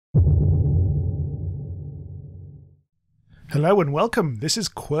Hello and welcome, this is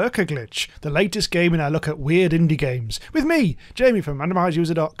Quirkaglitch, the latest game in our look at weird indie games, with me, Jamie from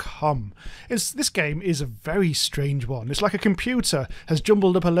randomizeuser.com. This game is a very strange one. It's like a computer has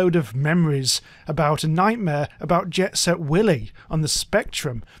jumbled up a load of memories about a nightmare about Jet Set Willy on the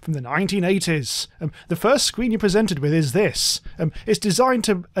Spectrum from the 1980s. The first screen you're presented with is this. It's designed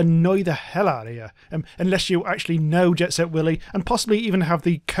to annoy the hell out of you, unless you actually know Jet Set Willy and possibly even have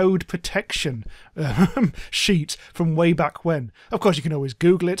the code protection sheet from way back when. Of course, you can always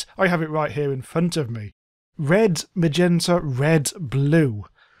Google it. I have it right here in front of me. Red, magenta, red, blue.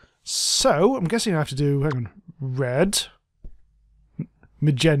 So, I'm guessing I have to do, hang on, red,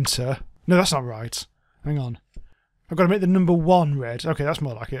 magenta. No, that's not right. Hang on. I've got to make the number 1 red. Okay, that's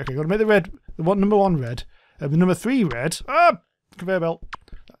more like it. Okay, I've got to make the number 1 red. The number 3 red. Conveyor belt.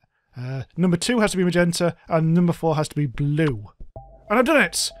 Number 2 has to be magenta, and number 4 has to be blue. And I've done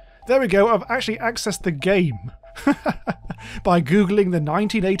it! There we go, I've actually accessed the game by Googling the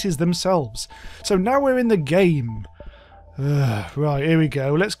 1980s themselves. So now we're in the game. Right, here we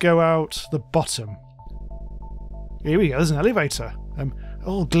go. Let's go out the bottom. Here we go, there's an elevator.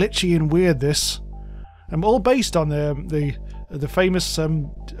 All glitchy and weird, this. All based on the famous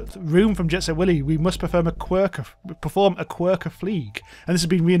room from Jet Set Willy. We must perform a Quirkaglitch. And this has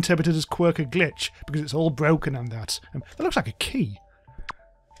been reinterpreted as Quirkaglitch because it's all broken and that. That looks like a key.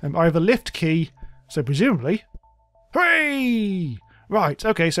 I have a lift key, so presumably... Hooray! Right,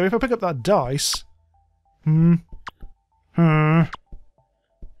 okay, so if I pick up that dice...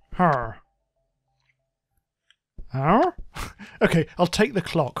 Okay, I'll take the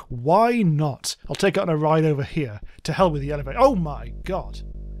clock. Why not? I'll take it on a ride over here. To hell with the elevator. Oh my god!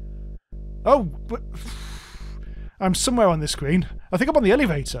 Oh! I'm somewhere on this screen. I think I'm on the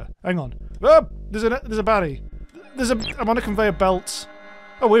elevator. Hang on. Oh! There's a baddie. I'm on a conveyor belt.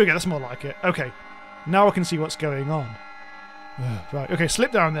 Oh, here we go, that's more like it. Okay, now I can see what's going on. Right, okay,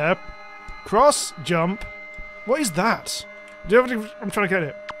 slip down there. Cross, jump. What is that? I'm trying to get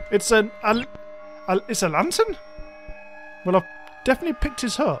it. It's a lantern? Well, I've definitely picked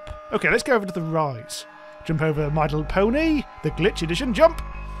it up. Okay, let's go over to the right. Jump over My Little Pony, the Glitch Edition. Jump!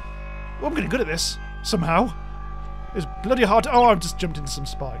 Oh, I'm getting good at this, somehow. It's bloody hard to... Oh, I've just jumped into some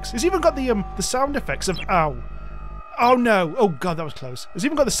spikes. It's even got the sound effects of ow. Oh no! Oh god, that was close. It's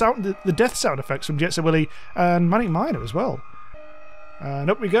even got the death sound effects from Jet Set Willy and Manic Miner as well.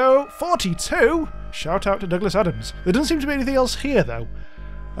 And up we go. 42! Shout out to Douglas Adams. There doesn't seem to be anything else here though.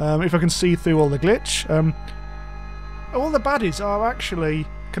 If I can see through all the glitch. All the baddies are actually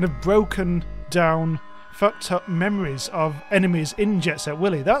kind of broken down, fucked up memories of enemies in Jet Set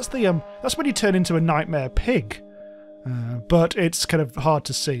Willy. That's when you turn into a nightmare pig. But it's kind of hard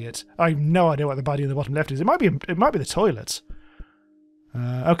to see it. I have no idea what the baddie in the bottom left is. It might be the toilet.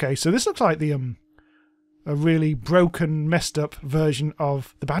 Okay, so this looks like a really broken, messed up version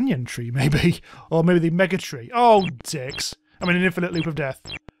of the banyan tree, maybe, or maybe the mega tree. Oh, dicks! I'm in an infinite loop of death.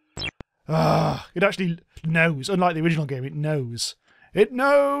 It actually knows. Unlike the original game, it knows. It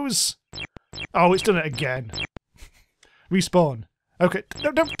knows. Oh, it's done it again. Respawn. Okay.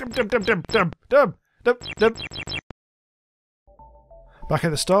 Back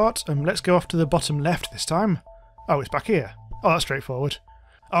at the start, let's go off to the bottom left this time. Oh, it's back here. Oh, that's straightforward.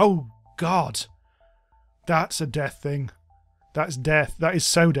 Oh, God. That's a death thing. That's death. That is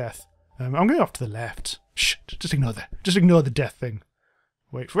so death. I'm going off to the left. Shh, just ignore the death thing.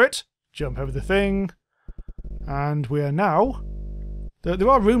 Wait for it. Jump over the thing. And we are now... There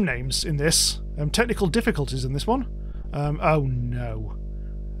are room names in this. Technical difficulties in this one. Oh, no.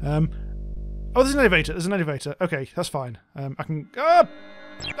 Oh, there's an elevator. There's an elevator. Okay, that's fine. I can...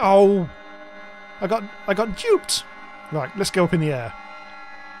 Oh! I got duped! Right, let's go up in the air.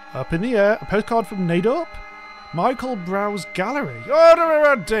 Up in the air. A postcard from Nadorp? Michael Brow's Gallery. Oh,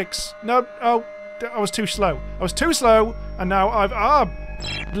 no, dicks! No, oh, I was too slow. I was too slow, and now I've...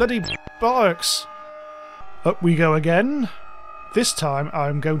 bloody bollocks! Up we go again. This time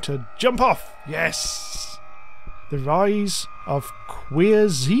I'm going to jump off. Yes! The Rise of Queer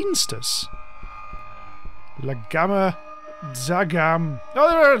Zinesters. La Gamma Zagam.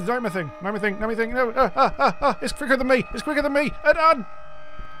 Oh, no, not my thing. Not my thing. Not my thing. No. It's quicker than me. It's quicker than me. And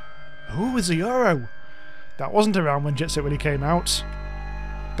oh, it's a euro. That wasn't around when Jet Set Willy came out.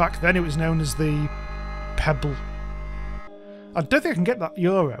 Back then it was known as the Pebble. I don't think I can get that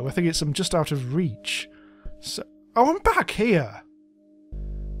euro. I think it's just out of reach. So, oh, I'm back here.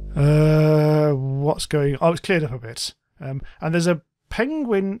 What's going on? Oh, it's cleared up a bit. And there's a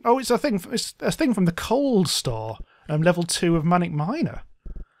penguin. Oh, it's a thing. It's a thing from the cold store. Level 2 of Manic Miner.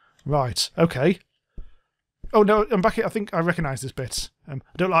 Right. Okay. Oh no, I'm back here. I think I recognise this bit. I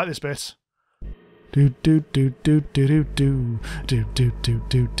don't like this bit. Do do do do do do do do do do do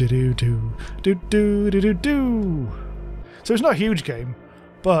do do do do do do do. So it's not a huge game,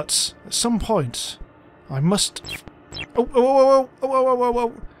 but at some point I must.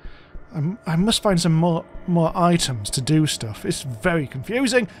 I must find some more items to do stuff. It's very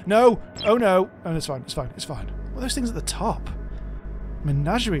confusing. No! Oh no! Oh, it's fine. It's fine. It's fine. What are those things at the top?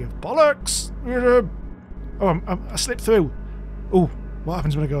 Menagerie of bollocks! Oh, I slipped through. Oh, what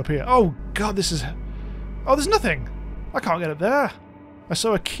happens when I go up here? Oh god, this is. Oh, there's nothing. I can't get up there. I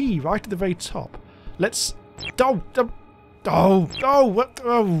saw a key right at the very top. Let's. Oh! What?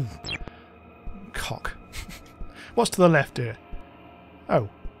 Oh! Cock. What's to the left here? Oh.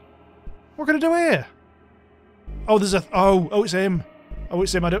 What can I do here? Oh, there's a... Oh, it's him. Oh,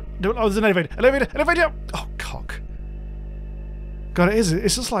 it's him. I don't... Oh, there's an elevator. Elevator! Oh, cock. God, it is.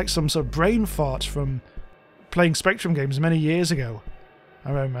 It's just like some sort of brain fart from playing Spectrum games many years ago.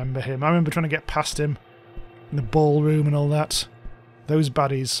 I remember him. I remember trying to get past him in the ballroom and all that. Those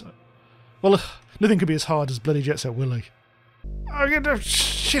baddies. Well, nothing could be as hard as bloody Jet Set Willy. Oh,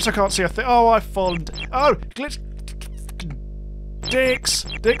 shit, I can't see a thing. Oh, I've fallen. Oh, glitch. Dicks!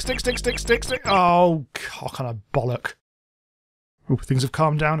 Oh, cock on a bollock. Ooh, things have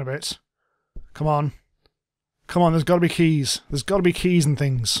calmed down a bit. Come on. Come on, there's got to be keys. There's got to be keys and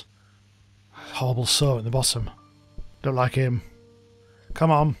things. Horrible saw at the bottom. Don't like him.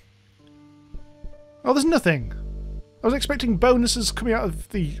 Come on. Oh, there's nothing. I was expecting bonuses coming out of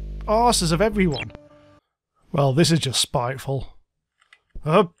the arses of everyone. Well, this is just spiteful.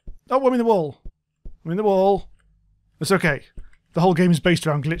 Oh, I'm in the wall. I'm in the wall. It's okay. The whole game is based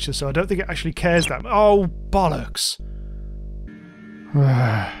around glitches, so I don't think it actually cares that much. Oh, bollocks!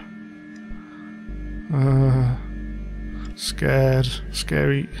 Scared.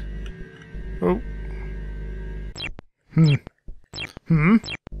 Scary. Oh.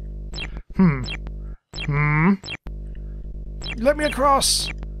 Let me across!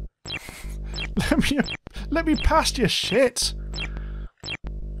 Let me past your shit!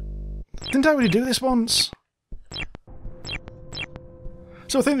 Didn't I already do this once?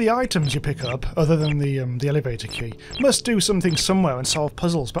 So I think the items you pick up, other than the elevator key, must do something somewhere and solve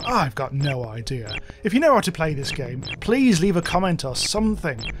puzzles, but I've got no idea. If you know how to play this game, please leave a comment or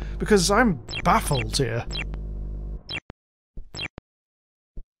something, because I'm baffled here.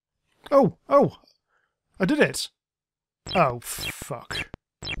 Oh, I did it. Oh, fuck.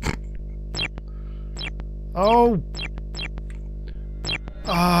 Oh.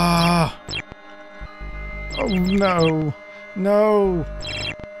 Ah. Oh, no. No.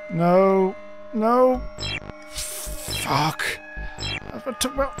 No. No. Fuck. It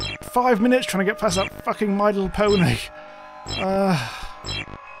took about 5 minutes trying to get past that fucking My Little Pony.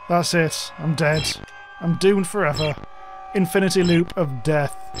 That's it. I'm dead. I'm doomed forever. Infinity loop of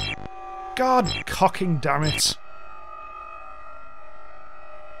death. God cocking damn it.